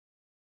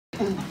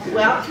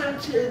Welcome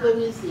to the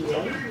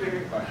museum, your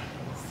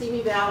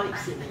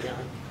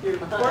your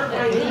Fort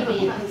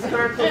Hueneme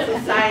Historical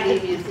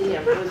Society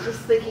Museum. I was just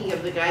thinking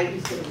of the guy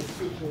who's going to be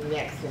speaking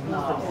next, and he's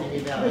from Simi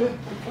Valley.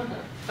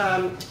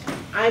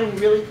 I'm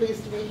really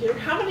pleased to be here.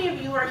 How many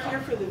of you are here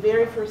for the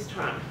very first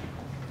time?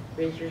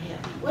 Raise your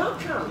hand.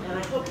 Welcome, and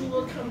I hope you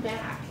will come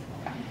back.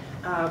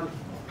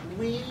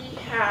 We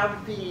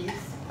have these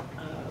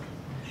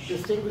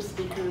distinguished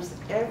speakers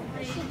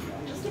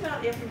just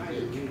about every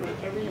week, or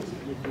every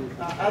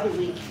other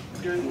week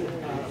during the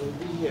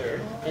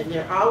year, and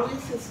they're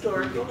always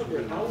historical, and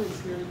they're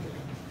always really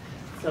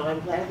good. So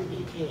I'm glad that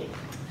you came.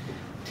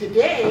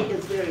 Today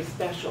is very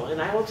special, and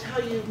I will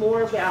tell you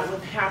more about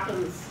what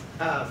happens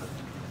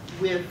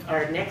with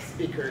our next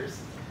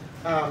speakers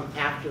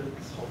after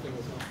this whole thing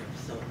is over.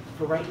 So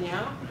for right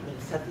now, I'm going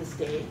to set the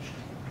stage.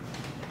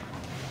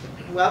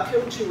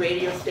 Welcome to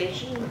radio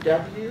station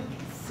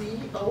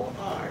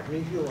WCOR,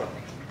 New York.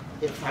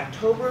 It's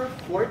October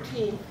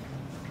 14th,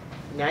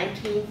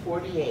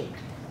 1948.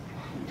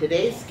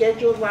 Today's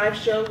scheduled live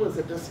show was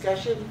a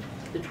discussion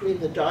between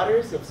the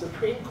daughters of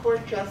Supreme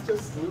Court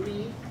Justice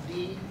Louis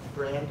D.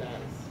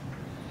 Brandeis.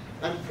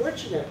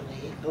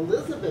 Unfortunately,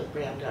 Elizabeth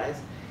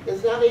Brandeis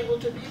is not able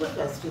to be with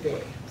us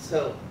today,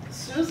 so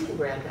Susan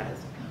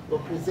Brandeis will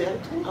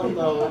present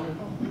alone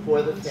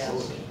for the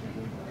family.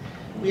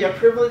 We are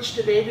privileged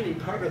today to be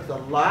part of the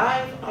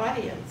live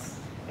audience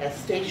at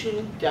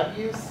station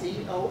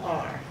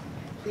WCOR.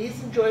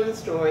 Please enjoy the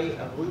story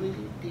of Louis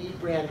D.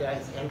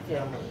 Brandeis and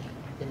family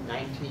in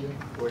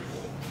 1948.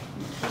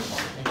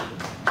 Thank you.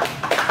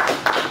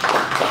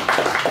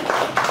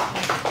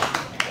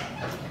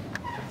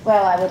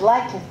 Well, I would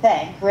like to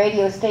thank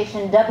radio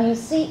station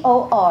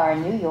WCOR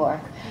New York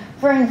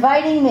for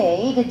inviting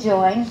me to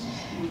join,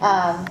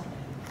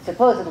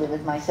 supposedly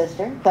with my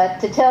sister, but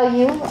to tell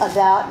you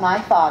about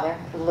my father,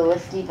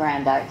 Louis D.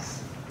 Brandeis.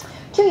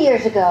 2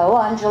 years ago,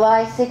 on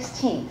July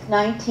 16,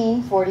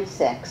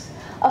 1946,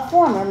 a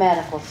former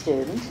medical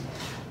student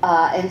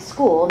in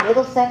school,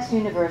 Middlesex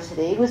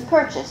University, was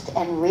purchased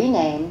and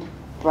renamed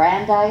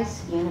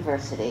Brandeis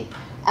University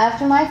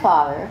after my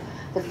father,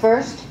 the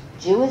first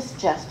Jewish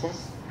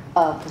justice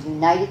of the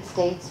United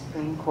States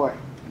Supreme Court.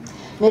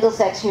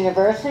 Middlesex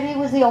University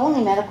was the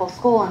only medical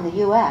school in the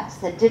U.S.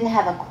 that didn't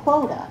have a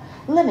quota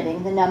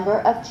limiting the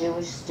number of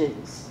Jewish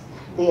students.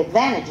 The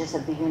advantages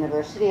of the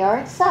university are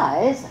its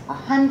size,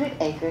 100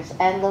 acres,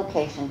 and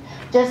location,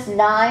 just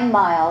 9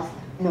 miles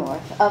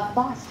north of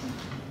Boston.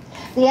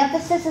 The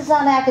emphasis is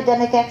on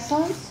academic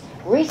excellence,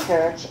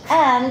 research,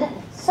 and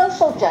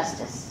social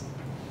justice.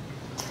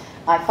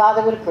 My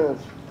father would approve.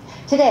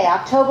 Today,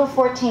 October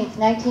 14th,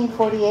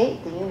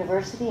 1948, the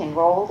university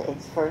enrolled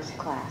its first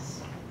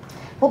class.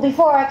 Well,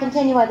 before I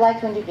continue, I'd like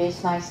to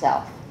introduce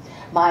myself.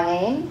 My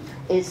name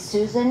is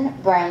Susan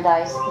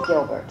Brandeis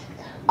Gilbert.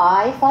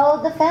 I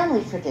followed the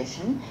family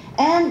tradition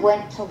and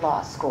went to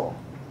law school.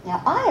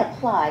 Now, I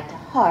applied to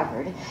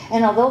Harvard,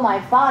 and although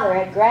my father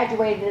had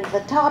graduated at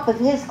the top of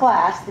his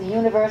class, the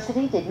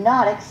university did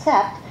not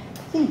accept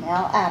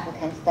female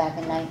applicants back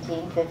in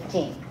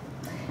 1915.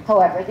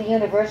 However, the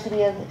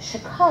University of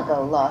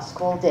Chicago Law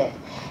School did,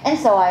 and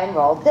so I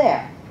enrolled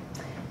there.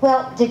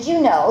 Well, did you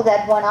know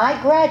that when I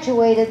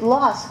graduated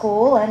law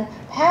school and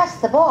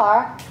passed the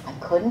bar, I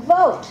couldn't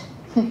vote?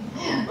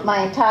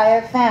 My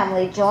entire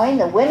family joined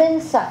the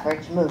women's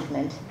suffrage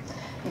movement,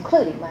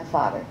 including my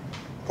father.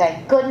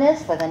 Thank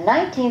goodness for the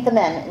 19th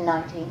Amendment in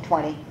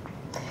 1920.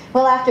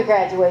 Well, after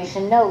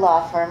graduation, no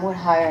law firm would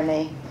hire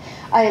me.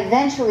 I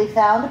eventually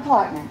found a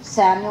partner,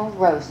 Samuel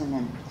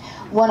Rosenman.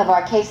 One of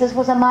our cases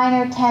was a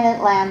minor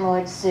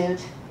tenant-landlord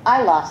suit.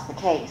 I lost the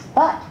case,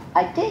 but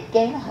I did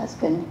gain a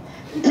husband,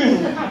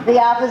 the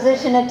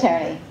opposition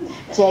attorney,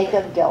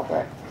 Jacob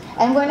Gilbert.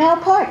 And we're now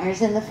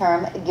partners in the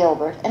firm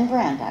Gilbert and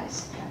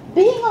Brandeis.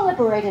 Being a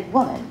liberated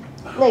woman,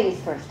 ladies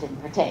first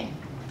didn't pertain.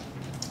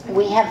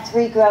 We have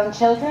 3 grown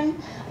children,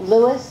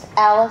 Louis,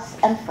 Alice,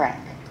 and Frank.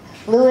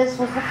 Louis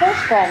was the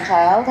first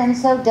grandchild, and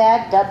so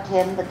Dad dubbed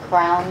him the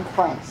Crown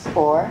Prince,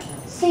 or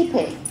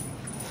CP.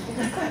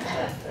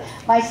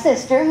 My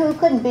sister, who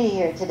couldn't be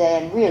here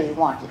today and really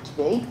wanted to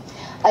be,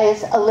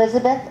 is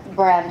Elizabeth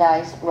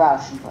Brandeis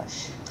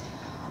Rauschenbusch.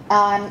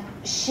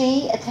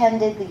 She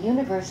attended the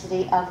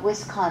University of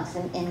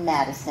Wisconsin in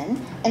Madison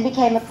and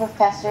became a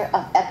professor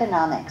of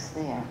economics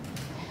there.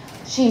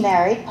 She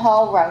married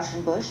Paul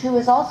Rauschenbusch, who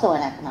is also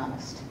an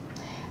economist.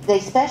 They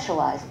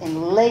specialized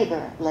in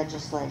labor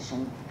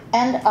legislation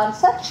and on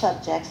such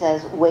subjects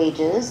as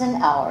wages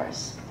and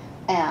hours,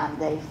 and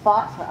they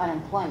fought for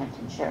unemployment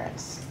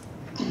insurance.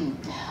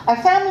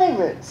 Our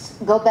family roots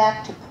go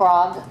back to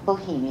Prague,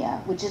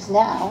 Bohemia, which is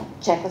now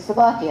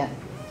Czechoslovakia.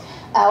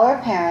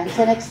 Our parents,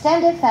 an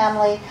extended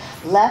family,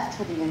 left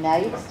for the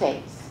United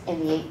States in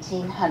the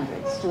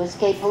 1800s to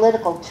escape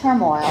political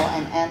turmoil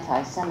and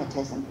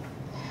anti-Semitism.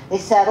 They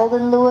settled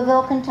in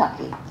Louisville,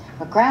 Kentucky,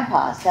 where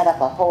Grandpa set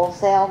up a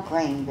wholesale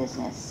grain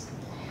business.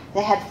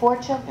 They had 4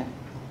 children,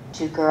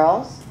 2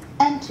 girls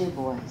and 2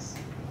 boys.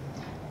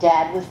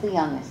 Dad was the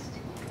youngest.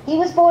 He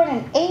was born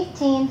in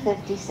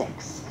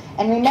 1856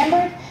 and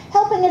remembered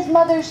helping his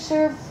mother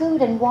serve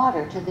food and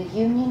water to the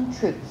Union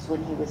troops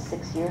when he was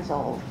 6 years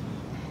old.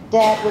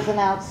 Dad was an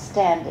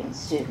outstanding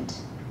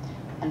student.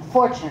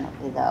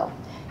 Unfortunately, though,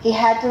 he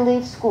had to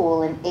leave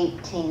school in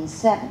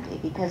 1870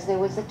 because there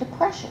was a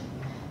depression,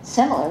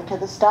 similar to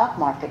the stock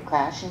market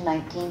crash in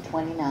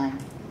 1929.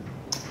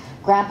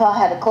 Grandpa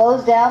had to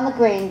close down the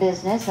grain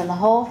business, and the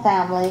whole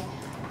family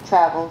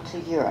traveled to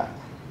Europe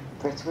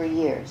for 3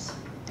 years.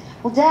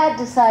 Well, Dad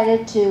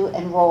decided to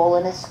enroll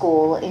in a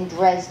school in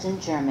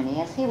Dresden,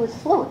 Germany, as he was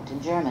fluent in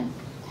German.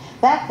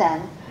 Back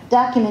then,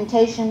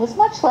 documentation was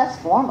much less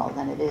formal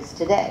than it is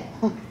today.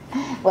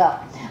 Well,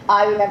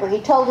 I remember he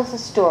told us a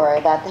story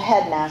about the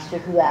headmaster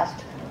who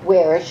asked,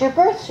 "Where is your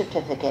birth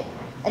certificate?"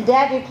 And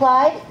Dad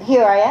replied,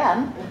 "Here I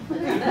am."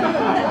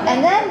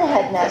 And then the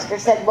headmaster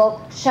said,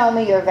 "Well, show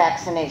me your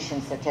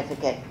vaccination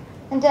certificate."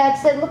 And Dad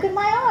said, "Look at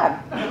my arm."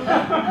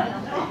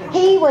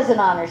 He was an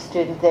honor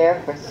student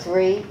there for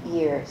 3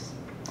 years.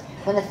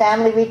 When the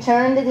family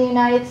returned to the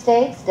United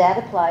States, Dad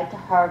applied to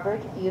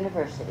Harvard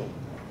University,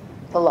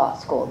 the law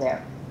school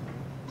there.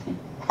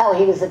 How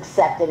he was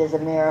accepted is a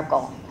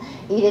miracle.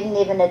 He didn't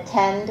even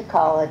attend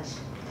college.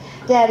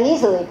 Dad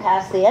easily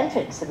passed the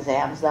entrance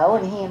exams, though,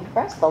 and he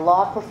impressed the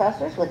law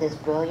professors with his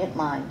brilliant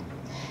mind.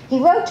 He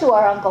wrote to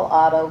our Uncle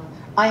Otto,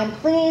 "I am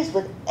pleased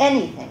with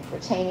anything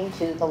pertaining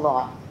to the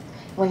law."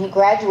 When he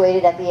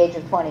graduated at the age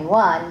of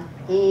 21,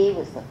 he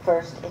was the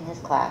first in his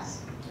class.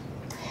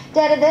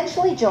 Dad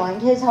eventually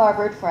joined his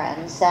Harvard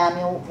friend,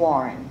 Samuel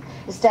Warren,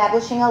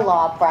 establishing a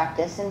law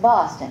practice in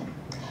Boston.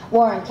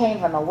 Warren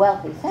came from a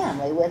wealthy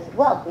family with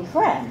wealthy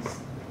friends.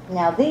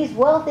 Now, these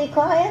wealthy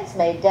clients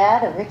made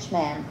Dad a rich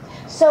man,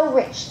 so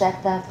rich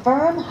that the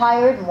firm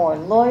hired more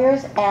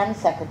lawyers and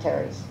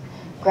secretaries.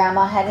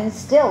 Grandma had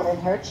instilled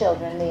in her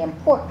children the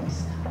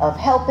importance of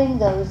helping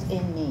those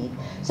in need,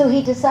 so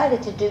he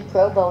decided to do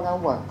pro bono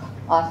work,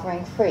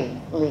 offering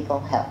free legal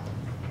help.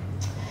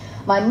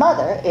 My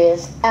mother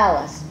is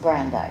Alice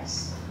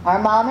Brandeis. Our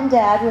mom and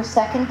dad were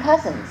second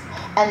cousins,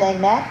 and they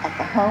met at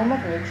the home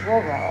of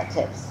mutual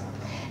relatives.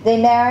 They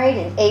married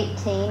in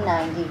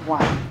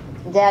 1891.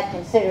 Dad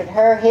considered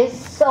her his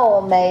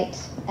soulmate,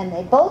 and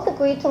they both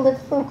agreed to live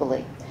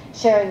frugally,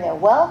 sharing their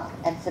wealth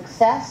and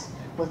success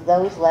with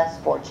those less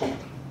fortunate.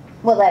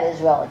 Well, that is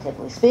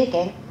relatively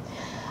speaking.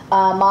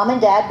 Mom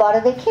and Dad bought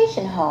a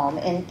vacation home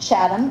in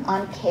Chatham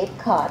on Cape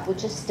Cod,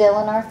 which is still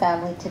in our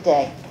family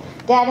today.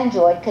 Dad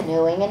enjoyed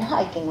canoeing and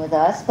hiking with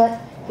us, but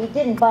he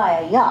didn't buy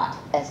a yacht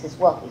as his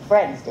wealthy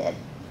friends did.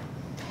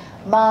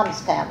 Mom's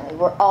family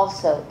were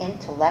also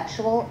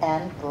intellectual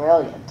and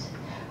brilliant.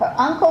 Her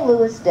uncle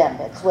Louis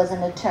Dembitz was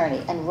an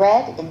attorney and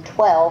read in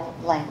 12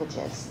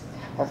 languages.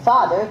 Her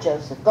father,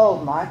 Joseph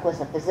Goldmark,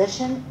 was a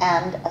physician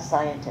and a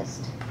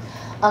scientist.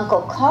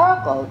 Uncle Carl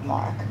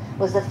Goldmark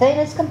was a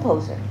famous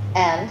composer,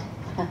 and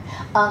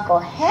Uncle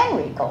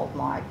Henry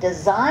Goldmark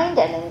designed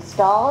and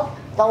installed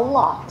the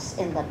locks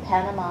in the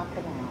Panama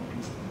Canal.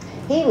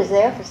 He was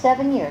there for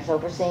 7 years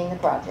overseeing the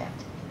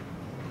project.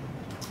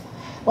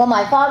 Well,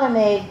 my father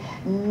made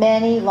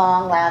many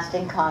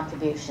long-lasting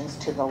contributions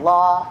to the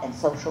law and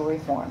social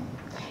reform.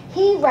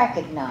 He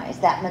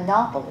recognized that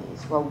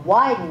monopolies were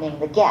widening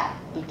the gap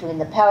between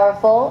the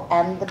powerful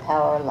and the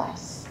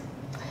powerless.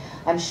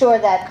 I'm sure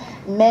that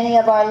many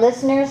of our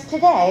listeners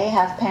today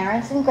have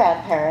parents and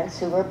grandparents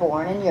who were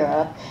born in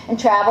Europe and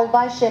traveled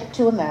by ship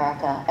to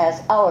America,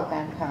 as our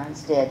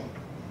grandparents did.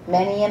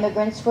 Many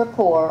immigrants were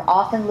poor,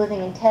 often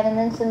living in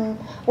tenements and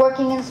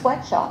working in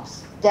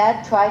sweatshops.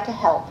 Dad tried to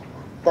help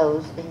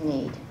those in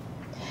need.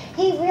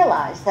 He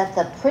realized that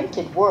the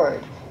printed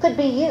word could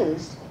be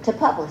used to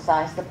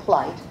publicize the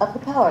plight of the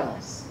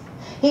powerless.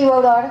 He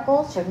wrote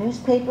articles for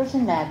newspapers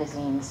and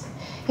magazines.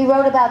 He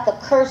wrote about the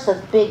curse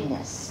of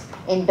bigness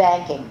in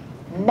banking,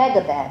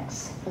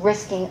 megabanks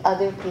risking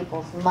other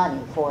people's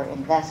money for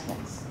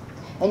investments.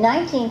 In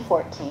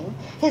 1914,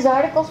 his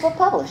articles were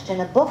published in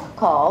a book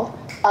called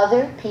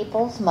Other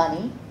People's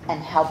Money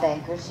and How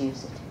Bankers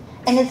Use It.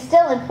 And it's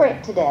still in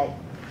print today.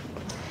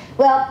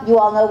 Well, you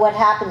all know what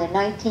happened in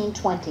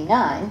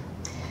 1929.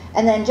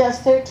 And then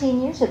just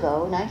 13 years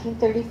ago,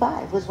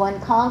 1935, was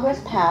when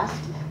Congress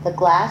passed the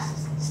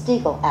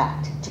Glass-Steagall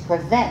Act to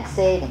prevent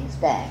savings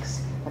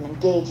banks from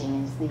engaging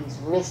in these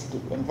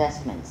risky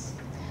investments.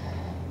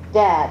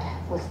 Dad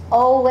was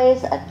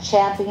always a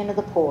champion of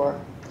the poor,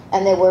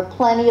 and there were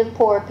plenty of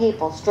poor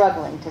people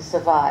struggling to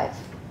survive.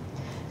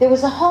 There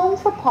was a home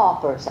for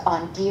paupers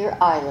on Deer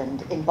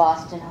Island in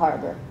Boston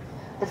Harbor.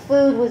 The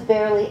food was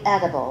barely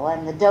edible,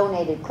 and the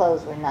donated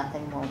clothes were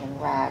nothing more than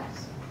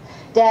rags.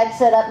 Dad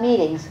set up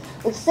meetings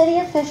with city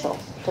officials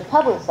to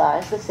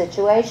publicize the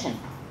situation.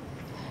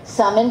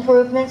 Some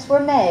improvements were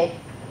made,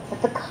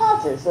 but the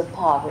causes of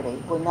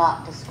poverty were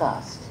not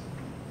discussed.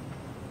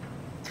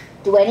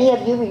 Do any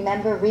of you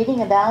remember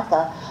reading about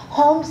the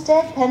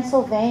Homestead,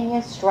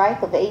 Pennsylvania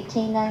strike of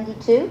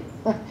 1892?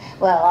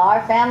 Well,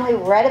 our family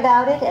read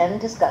about it and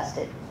discussed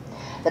it.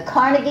 The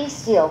Carnegie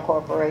Steel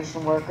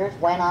Corporation workers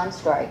went on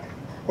strike.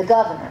 The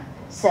governor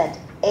sent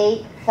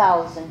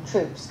 8,000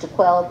 troops to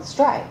quell the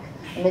strike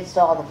amidst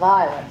all the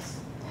violence.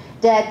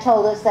 Dad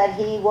told us that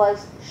he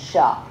was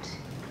shocked.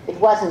 It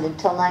wasn't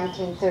until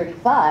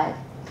 1935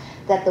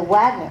 that the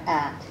Wagner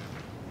Act,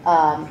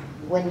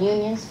 when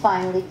unions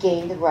finally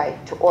gained the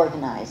right to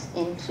organize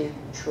into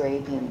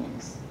trade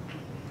unions.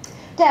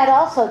 Dad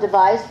also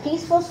devised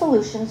peaceful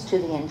solutions to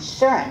the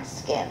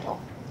insurance scandal.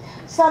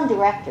 Some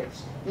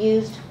directors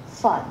used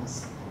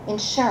funds,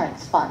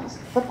 insurance funds,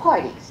 for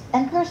parties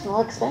and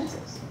personal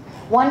expenses.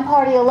 One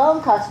party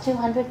alone cost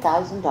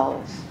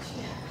 $200,000.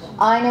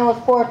 I know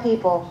of 4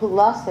 people who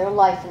lost their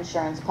life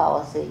insurance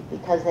policy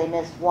because they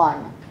missed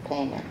one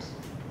payment.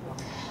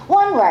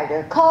 One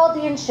writer called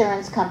the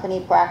insurance company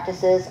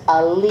practices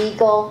a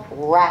legal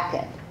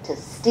racket to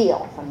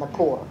steal from the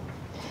poor.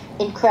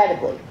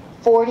 Incredibly,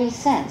 40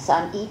 cents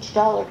on each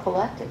dollar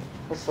collected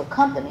was for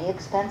company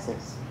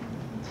expenses.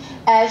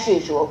 As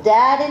usual,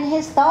 Dad, in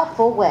his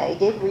thoughtful way,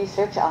 did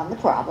research on the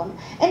problem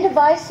and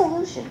devised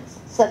solutions,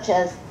 such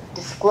as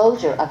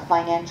disclosure of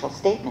financial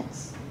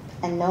statements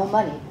and no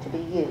money to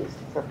be used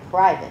for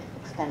private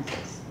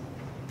expenses.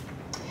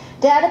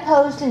 Dad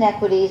opposed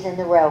inequities in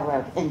the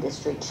railroad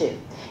industry, too.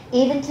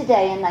 Even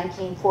today, in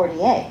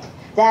 1948,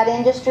 that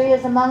industry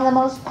is among the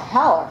most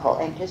powerful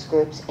interest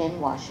groups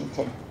in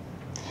Washington.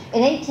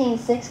 In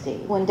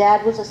 1860, when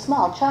Dad was a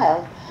small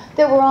child,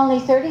 there were only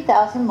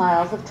 30,000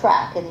 miles of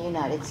track in the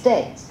United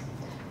States.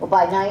 Well,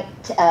 by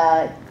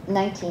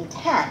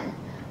 1910,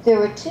 there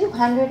were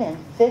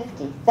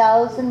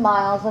 250,000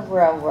 miles of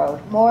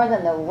railroad, more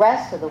than the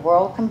rest of the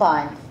world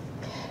combined.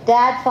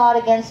 Dad fought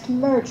against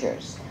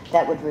mergers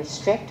that would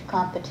restrict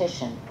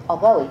competition,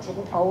 although he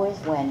didn't always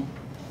win.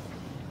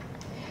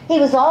 He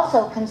was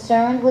also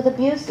concerned with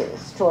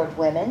abuses toward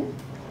women,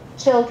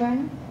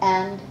 children,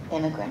 and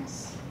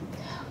immigrants.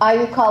 I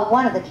recall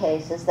one of the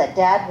cases that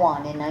Dad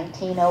won in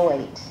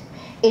 1908.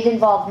 It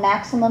involved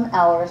maximum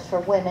hours for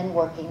women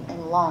working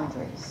in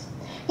laundries.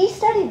 He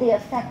studied the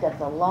effect of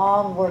the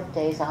long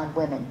workdays on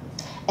women,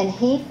 and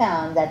he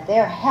found that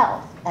their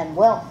health and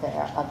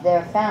welfare of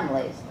their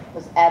families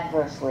was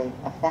adversely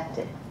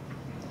affected.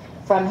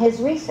 From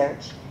his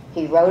research,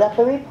 he wrote up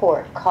a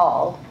report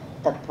called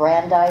the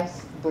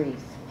Brandeis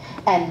Brief,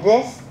 and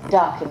this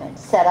document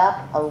set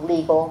up a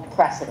legal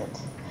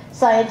precedent.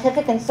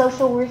 Scientific and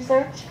social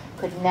research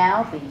could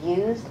now be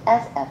used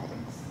as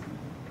evidence.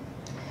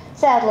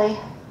 Sadly,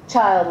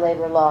 child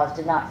labor laws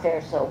did not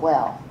fare so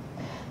well.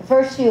 The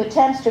first few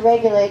attempts to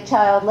regulate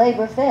child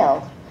labor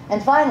failed,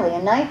 and finally,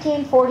 in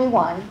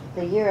 1941,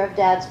 the year of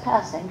Dad's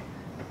passing,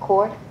 the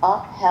court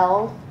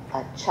upheld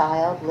a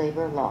child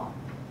labor law.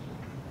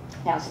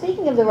 Now,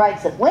 speaking of the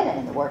rights of women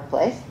in the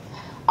workplace,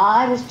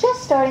 I was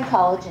just starting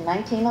college in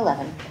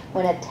 1911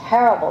 when a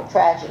terrible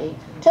tragedy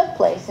took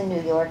place in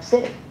New York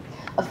City.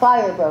 A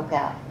fire broke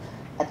out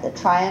at the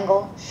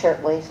Triangle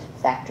Shirtwaist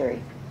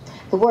Factory.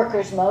 The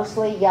workers,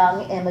 mostly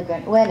young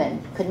immigrant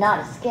women, could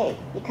not escape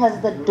because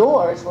the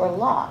doors were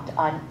locked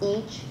on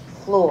each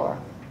floor.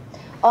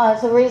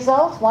 As a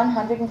result,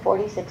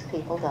 146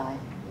 people died.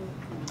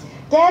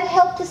 Dad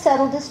helped to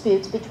settle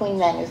disputes between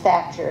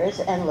manufacturers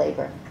and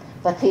labor,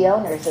 but the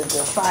owners of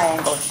the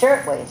Triangle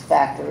Shirtwaist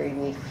Factory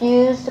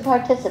refused to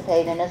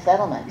participate in a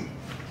settlement.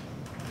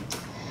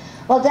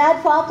 While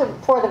Dad fought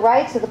for the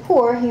rights of the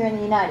poor here in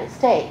the United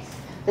States,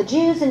 the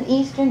Jews in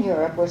Eastern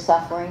Europe were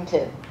suffering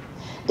too.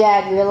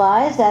 Dad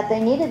realized that they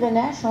needed a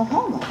national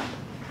homeland,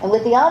 and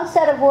with the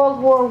onset of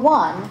World War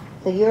I,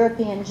 the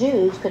European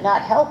Jews could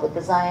not help with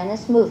the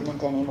Zionist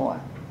movement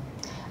anymore.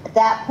 At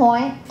that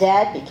point,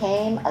 Dad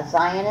became a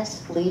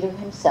Zionist leader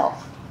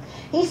himself.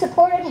 He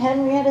supported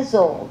Henrietta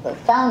Zoll, the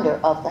founder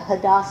of the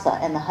Hadassah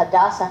and the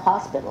Hadassah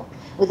Hospital,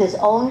 with his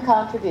own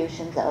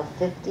contributions of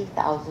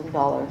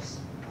 $50,000.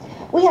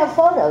 We have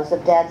photos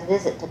of Dad's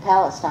visit to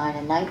Palestine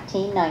in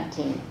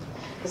 1919.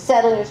 The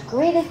settlers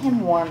greeted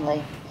him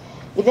warmly.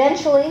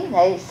 Eventually,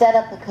 they set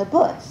up a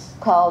kibbutz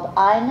called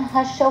Ein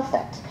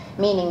HaShofet,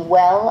 meaning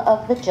well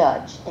of the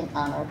judge, in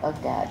honor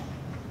of Dad.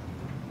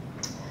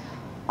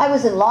 I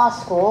was in law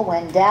school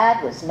when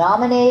Dad was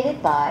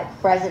nominated by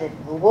President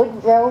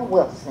Woodrow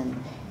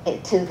Wilson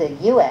to the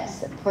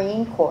U.S.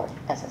 Supreme Court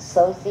as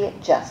Associate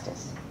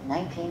Justice in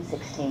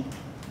 1916.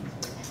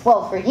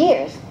 Well, for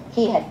years,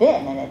 he had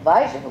been an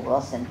advisor to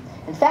Wilson.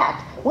 In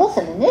fact,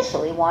 Wilson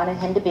initially wanted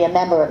him to be a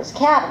member of his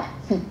cabinet.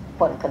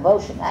 What a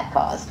commotion that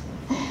caused.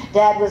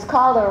 Dad was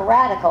called a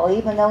radical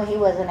even though he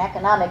was an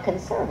economic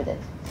conservative.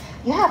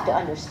 You have to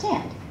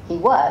understand, he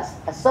was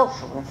a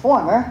social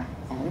reformer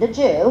and a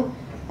Jew,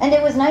 and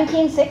it was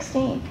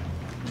 1916.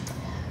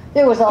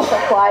 There was also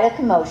quite a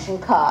commotion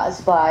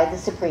caused by the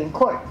Supreme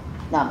Court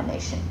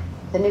nomination.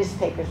 The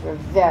newspapers were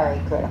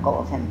very critical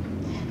of him.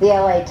 The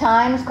LA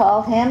Times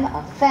called him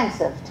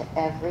offensive to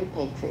every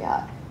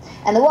patriot.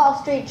 And the Wall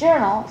Street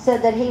Journal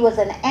said that he was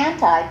an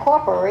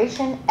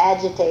anti-corporation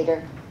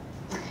agitator.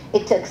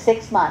 It took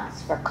 6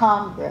 months for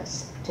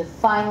Congress to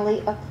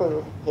finally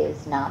approve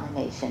his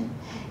nomination,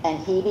 and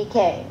he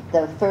became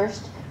the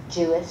first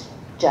Jewish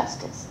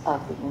justice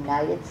of the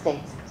United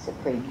States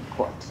Supreme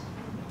Court.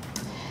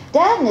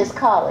 Dad and his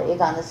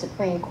colleague on the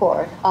Supreme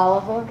Court,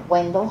 Oliver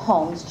Wendell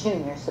Holmes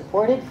Jr.,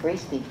 supported free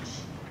speech.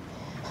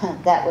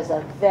 That was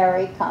a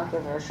very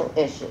controversial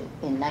issue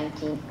in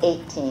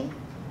 1918.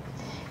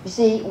 You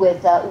see,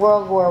 with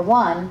World War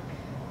I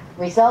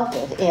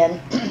resulted in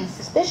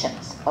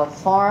suspicions of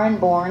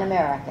foreign-born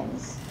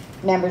Americans,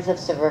 members of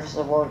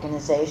subversive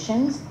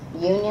organizations,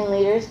 union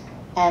leaders,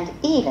 and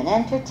even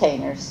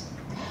entertainers.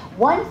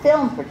 One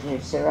film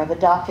producer of a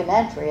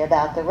documentary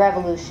about the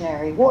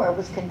Revolutionary War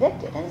was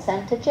convicted and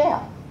sent to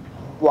jail.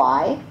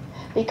 Why?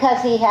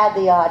 Because he had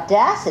the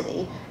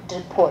audacity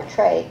to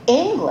portray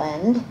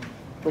England,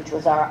 which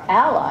was our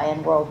ally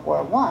in World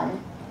War I,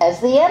 as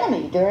the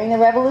enemy during the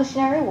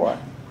Revolutionary War.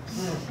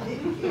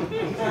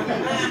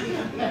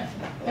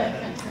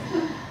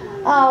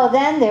 Oh,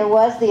 then there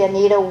was the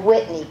Anita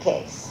Whitney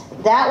case.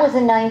 That was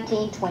in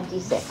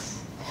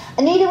 1926.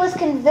 Anita was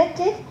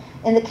convicted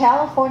in the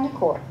California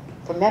court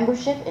for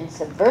membership in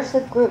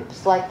subversive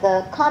groups like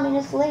the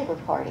Communist Labor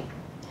Party.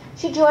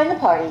 She joined the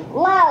party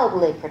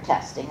loudly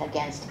protesting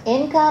against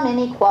income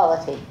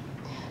inequality.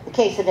 The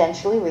case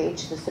eventually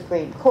reached the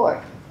Supreme Court.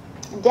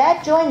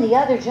 Dad joined the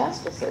other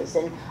justices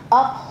in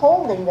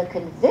upholding the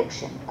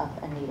conviction of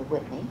Anita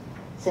Whitney,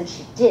 since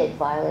she did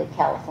violate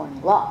California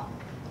law.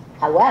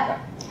 However,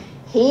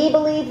 he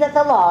believed that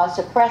the law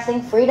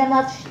suppressing freedom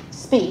of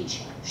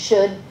speech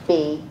should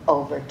be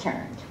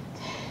overturned.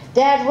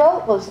 Dad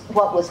wrote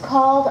what was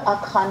called a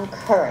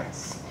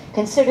concurrence,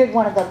 considered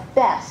one of the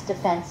best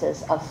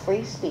defenses of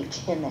free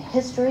speech in the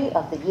history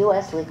of the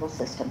U.S. legal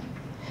system.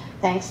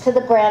 Thanks to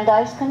the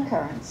Brandeis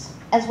concurrence,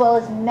 as well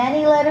as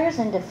many letters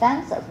in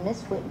defense of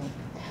Miss Whitney,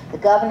 the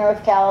governor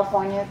of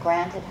California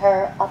granted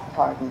her a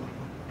pardon.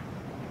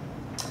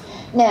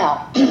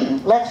 Now,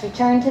 let's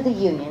return to the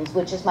unions,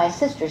 which is my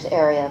sister's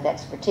area of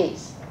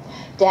expertise.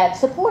 Dad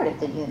supported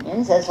the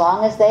unions as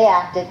long as they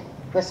acted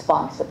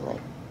responsibly.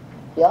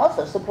 He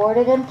also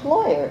supported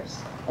employers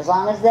as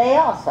long as they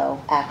also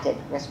acted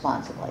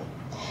responsibly.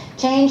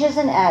 Changes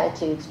in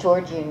attitudes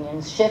toward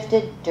unions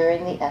shifted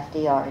during the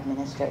FDR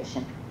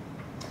administration.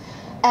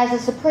 As a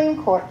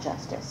Supreme Court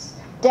justice,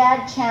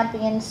 Dad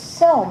championed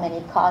so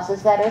many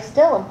causes that are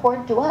still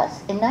important to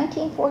us. In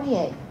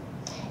 1948,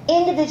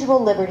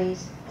 individual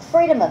liberties,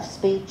 freedom of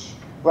speech,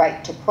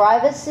 right to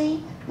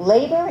privacy,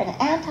 labor and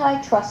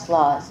antitrust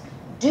laws,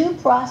 due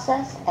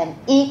process, and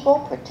equal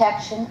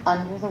protection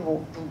under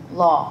the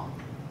law.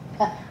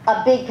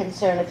 A big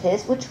concern of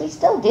his, which we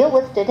still deal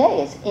with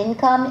today, is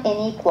income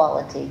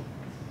inequality.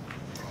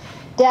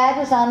 Dad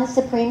was on the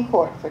Supreme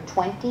Court for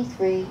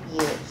 23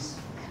 years.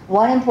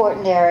 One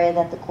important area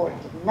that the court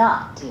did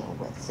not deal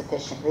with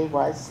sufficiently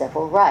was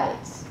civil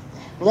rights.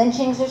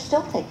 Lynchings are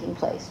still taking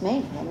place,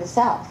 mainly in the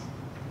South.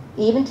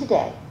 Even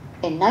today,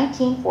 in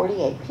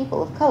 1948,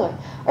 people of color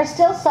are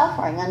still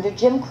suffering under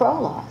Jim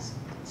Crow laws,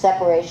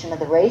 separation of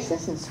the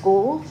races in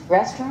schools,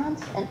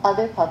 restaurants, and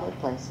other public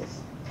places.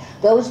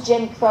 Those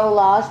Jim Crow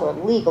laws were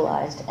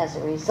legalized as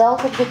a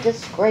result of the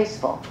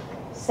disgraceful,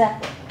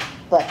 separate,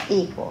 but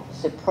equal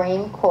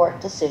Supreme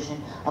Court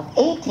decision of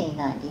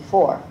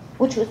 1894,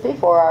 which was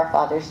before our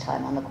father's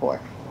time on the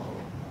court.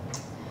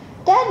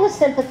 Dad was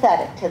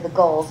sympathetic to the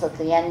goals of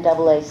the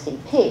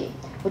NAACP,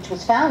 which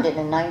was founded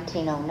in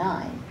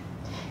 1909.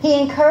 He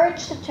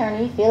encouraged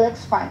attorney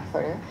Felix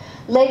Frankfurter,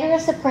 later a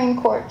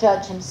Supreme Court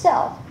judge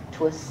himself,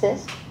 to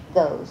assist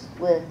those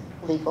with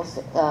legal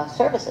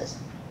services.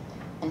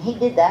 And he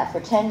did that for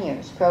 10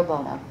 years, pro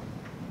bono.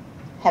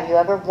 Have you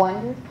ever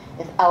wondered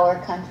if our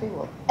country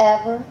will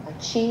ever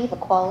achieve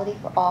equality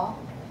for all?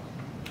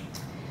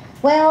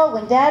 Well,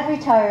 when Dad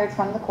retired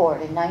from the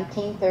court in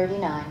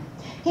 1939,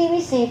 he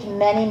received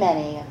many,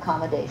 many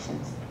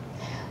accommodations.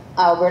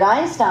 Albert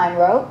Einstein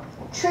wrote,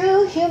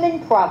 "True human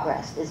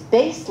progress is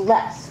based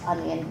less on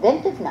the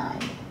inventive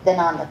mind than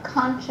on the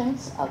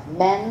conscience of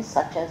men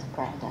such as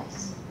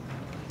Brandeis."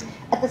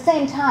 At the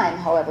same time,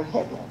 however,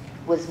 Hitler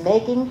was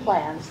making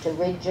plans to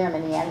rid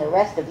Germany and the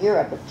rest of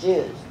Europe of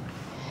Jews,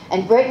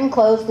 and Britain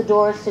closed the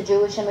doors to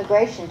Jewish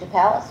immigration to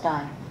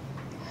Palestine.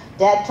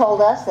 Dad told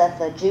us that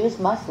the Jews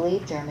must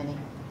leave Germany.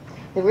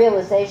 The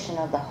realization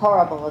of the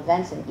horrible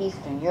events in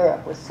Eastern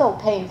Europe was so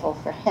painful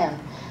for him.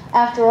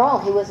 After all,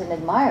 he was an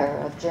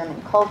admirer of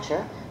German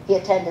culture. He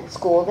attended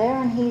school there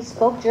and he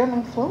spoke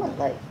German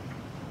fluently.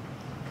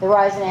 The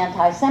rise in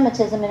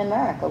anti-Semitism in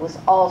America was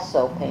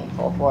also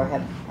painful for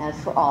him, as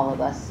for all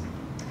of us.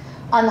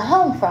 On the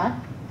home front,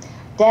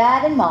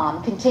 Dad and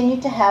Mom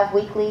continued to have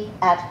weekly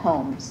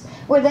at-homes,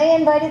 where they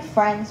invited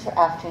friends for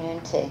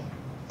afternoon tea.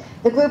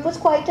 The group was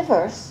quite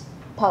diverse: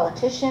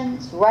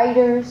 politicians,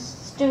 writers,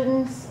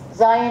 students,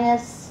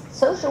 Zionists,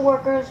 social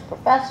workers,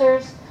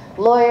 professors,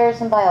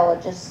 lawyers, and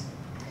biologists.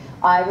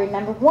 I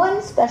remember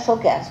one special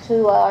guest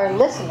who our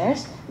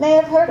listeners may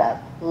have heard of,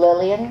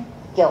 Lillian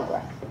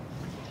Gilbreth.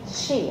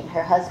 She and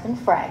her husband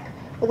Frank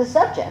were the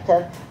subject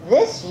of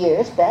this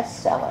year's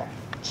bestseller,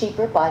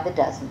 Cheaper by the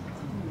Dozen.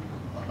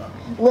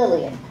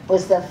 Lillian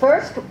was the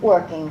first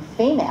working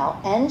female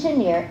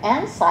engineer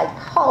and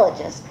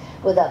psychologist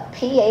with a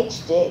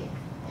PhD.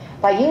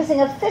 By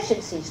using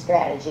efficiency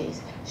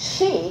strategies,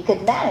 she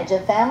could manage a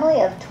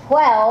family of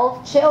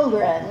 12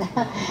 children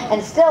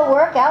and still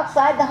work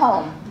outside the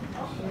home.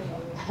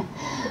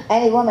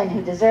 Any woman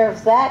who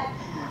deserves that,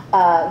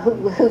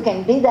 who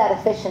can be that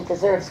efficient,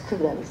 deserves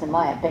kudos, in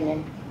my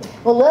opinion.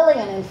 Well,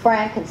 Lillian and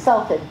Frank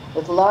consulted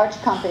with large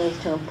companies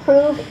to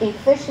improve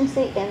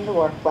efficiency in the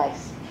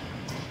workplace.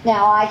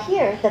 Now, I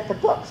hear that the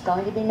book's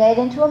going to be made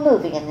into a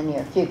movie in the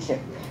near future.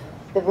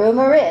 The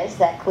rumor is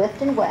that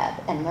Clifton Webb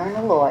and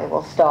Myrna Loy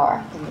will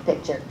star in the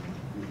picture.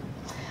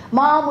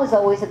 Mom was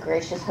always a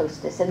gracious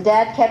hostess, and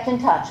Dad kept in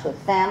touch with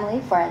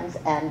family, friends,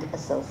 and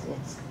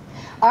associates.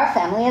 Our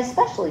family,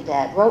 especially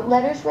Dad, wrote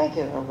letters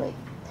regularly.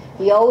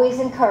 He always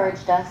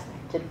encouraged us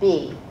to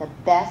be the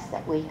best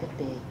that we could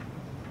be.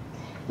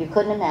 You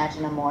couldn't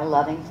imagine a more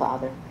loving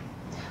father.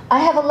 I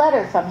have a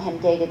letter from him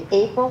dated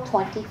April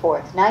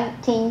 24th,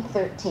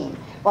 1913,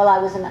 while I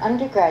was an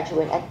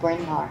undergraduate at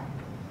Bryn Mawr.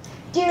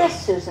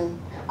 Dearest Susan,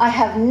 I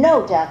have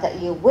no doubt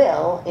that you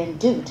will, in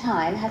due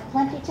time, have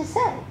plenty to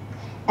say,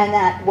 and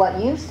that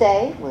what you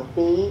say will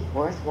be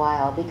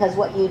worthwhile, because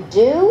what you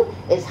do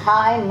is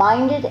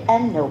high-minded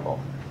and noble.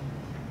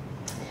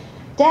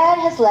 Dad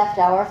has left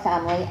our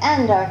family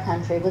and our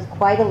country with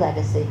quite a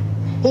legacy.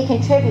 He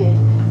contributed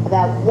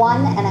about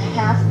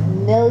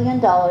 $1.5 million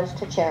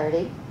to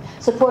charity,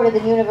 supported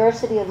the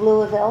University of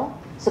Louisville,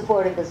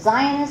 supported the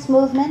Zionist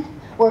movement,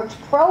 worked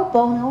pro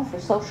bono for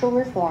social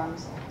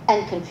reforms,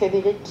 and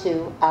contributed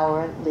to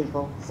our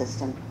legal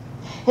system.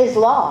 His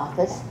law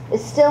office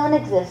is still in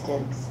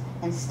existence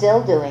and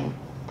still doing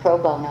pro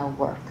bono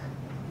work.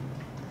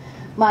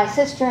 My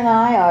sister and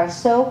I are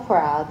so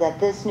proud that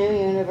this new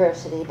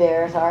university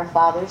bears our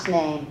father's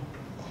name.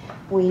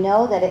 We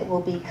know that it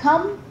will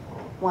become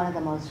one of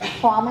the most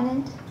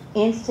prominent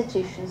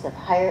institutions of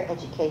higher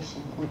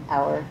education in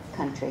our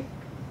country.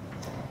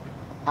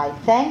 I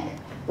thank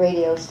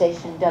radio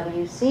station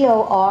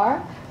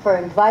WCOR for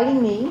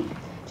inviting me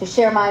to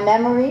share my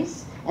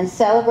memories and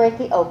celebrate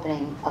the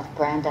opening of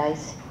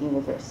Brandeis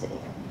University.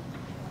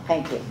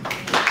 Thank you.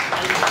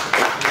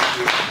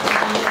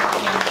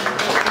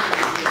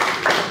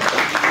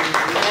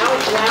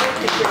 Now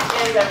we can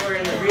pretend that we're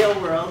in the real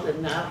world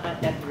and not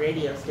at the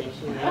radio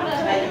station. And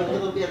I'll tell you a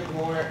little bit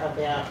more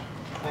about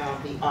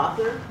the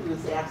author, who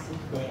is absent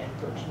today,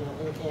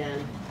 unfortunately,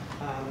 and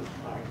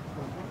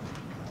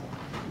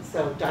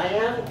so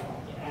Diane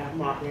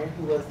Mautner,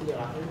 who was the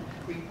author,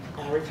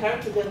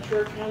 retired to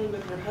Ventura County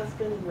with her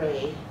husband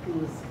Ray,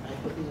 who's,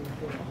 I believe,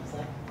 is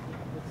that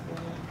what's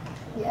going on?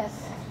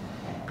 Yes.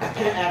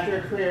 After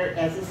a career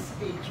as a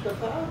speech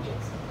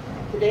pathologist.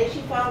 Today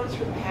she follows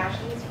her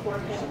passions,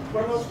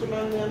 foremost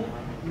among them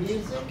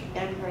music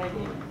and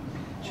writing.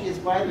 She is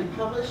widely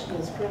published and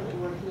is currently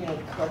working on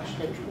a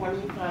collection of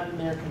 25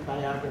 American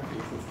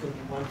biographies. It's going to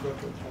be one book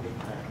with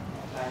 25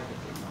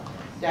 biographies.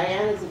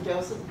 Diane is a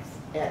docent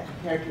at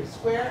Heritage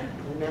Square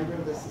and a member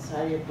of the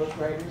Society of Book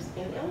Writers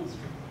and Illustrators.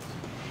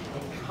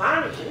 And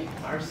Connie,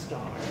 our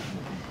star,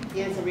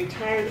 is a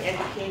retired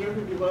educator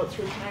who devotes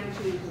her time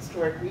to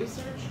historic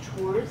research,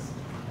 tours,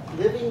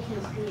 living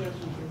history, as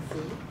you can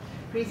see,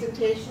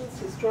 presentations,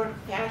 historic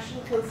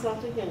fashion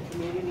consulting, and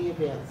community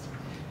events.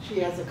 She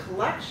has a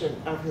collection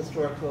of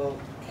historical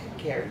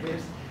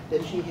characters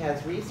that she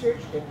has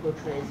researched and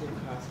portrays in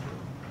costume.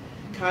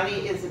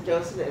 Connie is a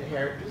docent at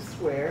Heritage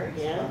Square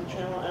and the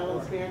Channel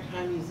Islands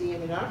Maritime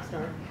Museum in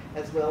Oxnard,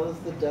 as well as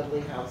the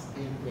Dudley House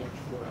in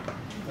Ventura.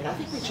 And I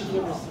think we should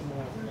give her some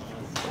more.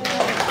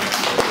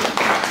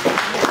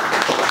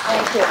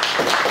 Thank you.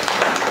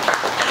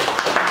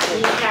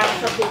 We have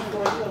something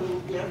for you, a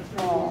little gift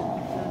from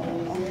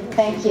the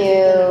Thank museum.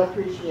 you.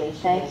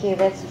 Appreciation. Thank you.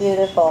 That's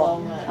beautiful. So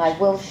much. I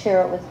will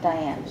share it with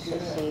Diane,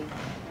 because she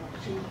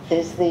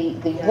is the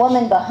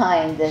woman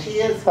behind this She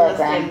is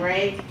program. and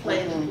Ray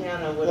playing the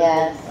piano would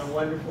Yes. have been a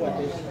wonderful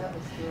addition.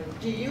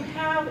 Do you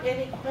have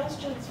any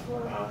questions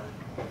for our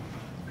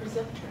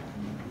presenter?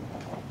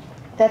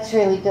 That's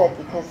really good,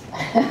 because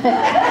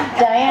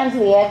Diane's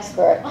the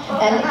expert.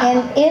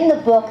 And in the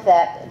book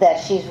that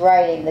she's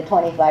writing, the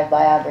 25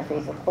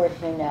 biographies, of course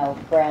you know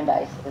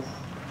Brandeis is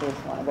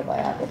one of the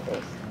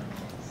biographies.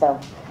 So,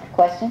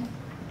 question?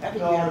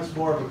 No, it's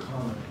more of a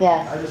comment.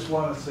 Yes. I just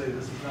want to say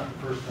this is not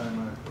the first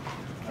time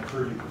I've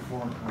heard you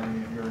perform, Connie,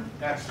 and you're an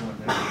excellent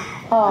dancer.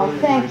 Oh, Really,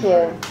 thank really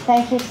you. great.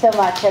 Thank you so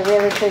much. I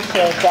really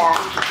appreciate that.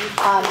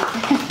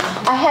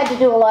 I had to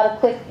do a lot of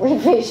quick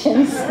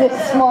revisions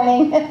this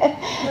morning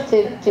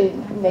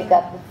to make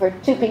up for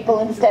two people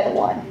instead of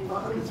one.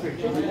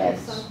 Yes.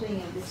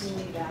 Something in the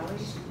Simi Valley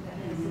that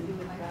has to do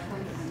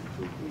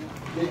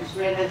with Brandeis.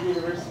 Brandeis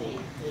University.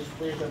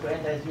 There's a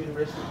Brandeis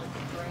University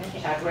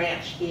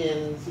branch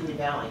in Simi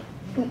Valley.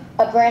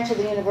 A branch of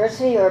the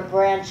university or a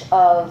branch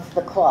of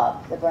the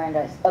club, the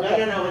Brandeis?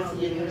 Okay. No, it's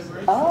the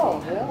university.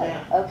 Oh, really?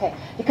 Yeah. Okay.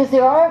 Because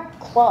there are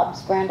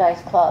clubs,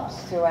 Brandeis clubs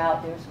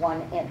throughout.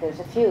 There's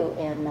a few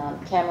in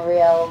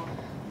Camarillo,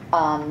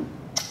 and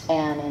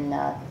in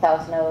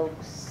Thousand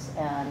Oaks,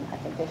 and I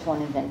think there's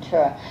one in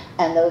Ventura.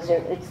 And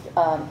it's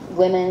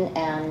women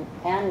and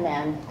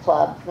men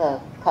club,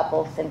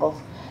 couples, singles,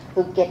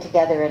 who get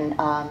together and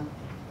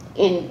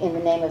in the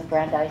name of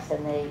Brandeis,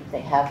 and they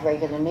have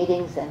regular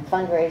meetings and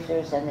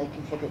fundraisers, and they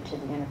contribute to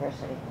the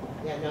university.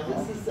 Yeah, no,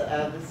 this is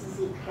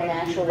An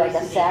actual, like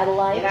a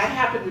satellite? And I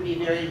happen to be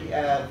very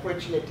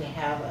fortunate to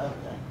have a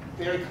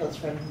very close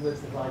friend who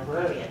was the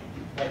librarian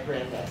at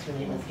Brandeis. Her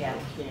name is Diane.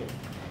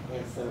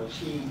 And so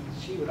she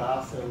would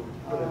also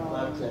would have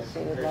loved to she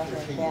would hear love her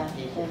it, yeah.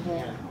 presentation. Mm-hmm.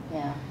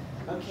 Yeah.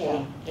 Yeah.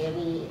 Okay,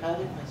 any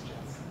other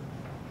questions?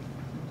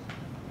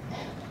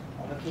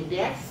 Okay,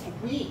 next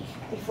week.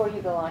 Before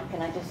you go on,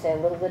 can I just say a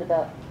little bit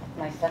about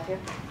my stuff here?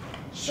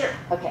 Sure.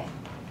 Okay.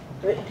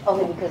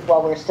 Only because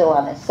while we're still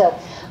on this. So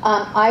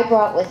I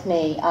brought with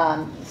me,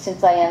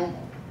 since I am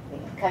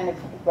kind of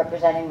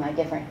representing my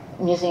different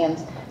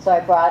museums, so I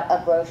brought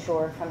a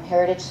brochure from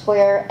Heritage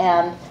Square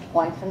and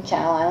one from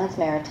Channel Islands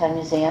Maritime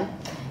Museum.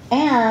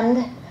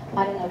 And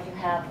I don't know if you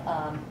have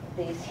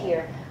these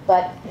here,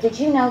 but did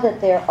you know that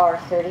there are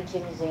 32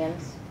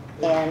 museums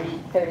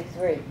in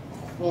 33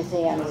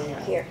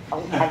 museums here?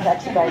 Oh, I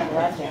thought you guys were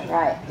on here,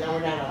 right? No,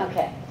 we're not on.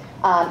 Okay.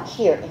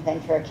 Here in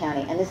Ventura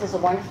County. And this is a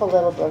wonderful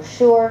little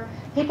brochure.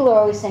 People are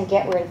always saying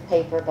get rid of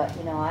paper, but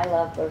you know, I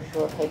love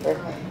brochure paper,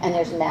 and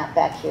there's a map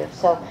back here.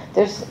 So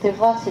there's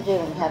lots to do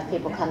and have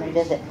people come and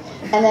visit.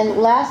 And then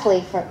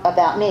lastly,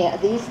 about me,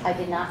 these I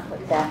did not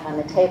put back on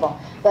the table,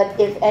 but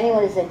if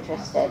anyone is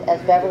interested,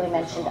 as Beverly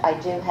mentioned, I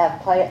do have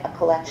quite a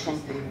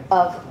collection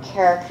of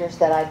characters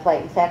that I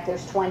play. In fact,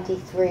 there's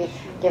 23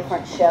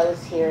 different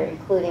shows here,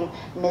 including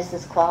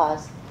Mrs.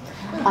 Claus.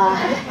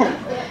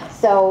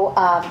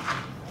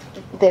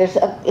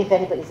 If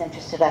anybody's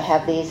interested, I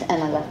have these,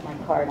 and I left my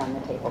card on the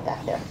table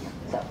back there.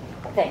 So,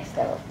 thanks,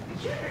 Beryl.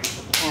 Sure. All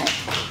right.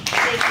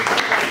 Thank you so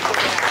much for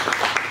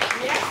that.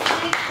 Next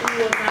week, we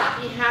will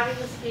not be having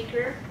a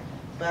speaker,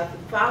 but the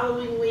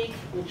following week,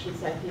 which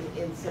is, I think,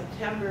 in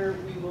September,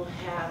 we will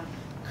have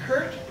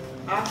Kurt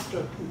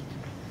Osterhout,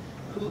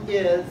 who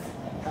is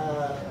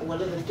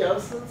one of the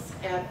docents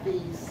at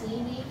the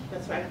Simi,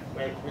 that's right,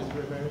 was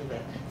remembering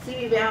that,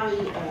 Simi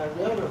Valley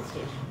Railroad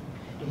Station.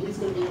 And he's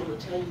going to be able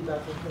to tell you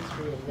about the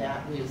history of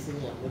that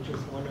museum, which is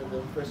one of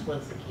the first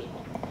ones that came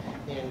up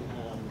in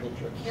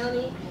Ventura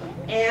County.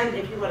 And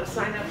if you want to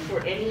sign up for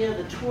any of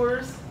the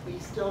tours, we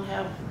still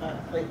have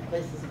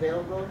places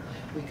available.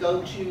 We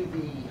go to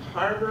the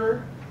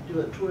harbor, do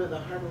a tour of the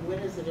harbor. When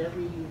is it?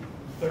 Every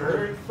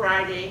third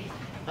Friday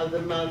of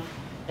the month.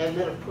 And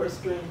then, of course,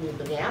 during the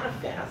Banana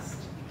Fest,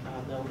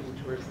 there'll be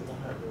tours of the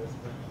harbor as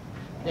well.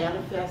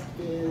 Banana Fest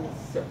is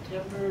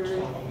September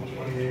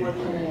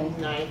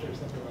 29th or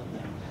something like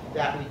that.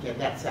 That weekend,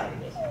 that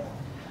Saturday.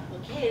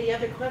 Okay, any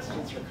other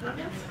questions or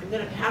comments? I'm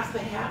going to pass the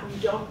hat. We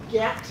don't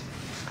get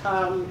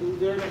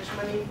very much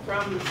money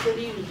from the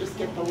city. We just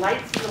get the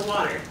lights and the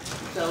water.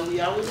 So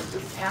we always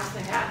just pass the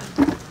hat.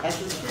 As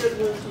the spirit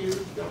moves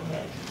you, go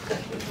ahead.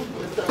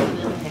 With someone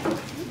in the hat.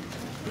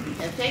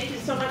 And thank you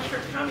so much for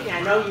coming.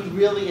 I know you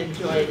really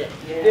enjoyed it.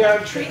 There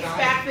are treats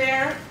back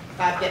there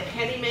that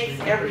Penny makes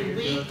every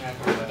week,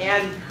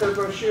 and her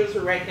brochures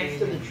are right next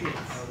to the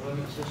treats.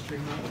 Women's History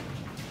Month.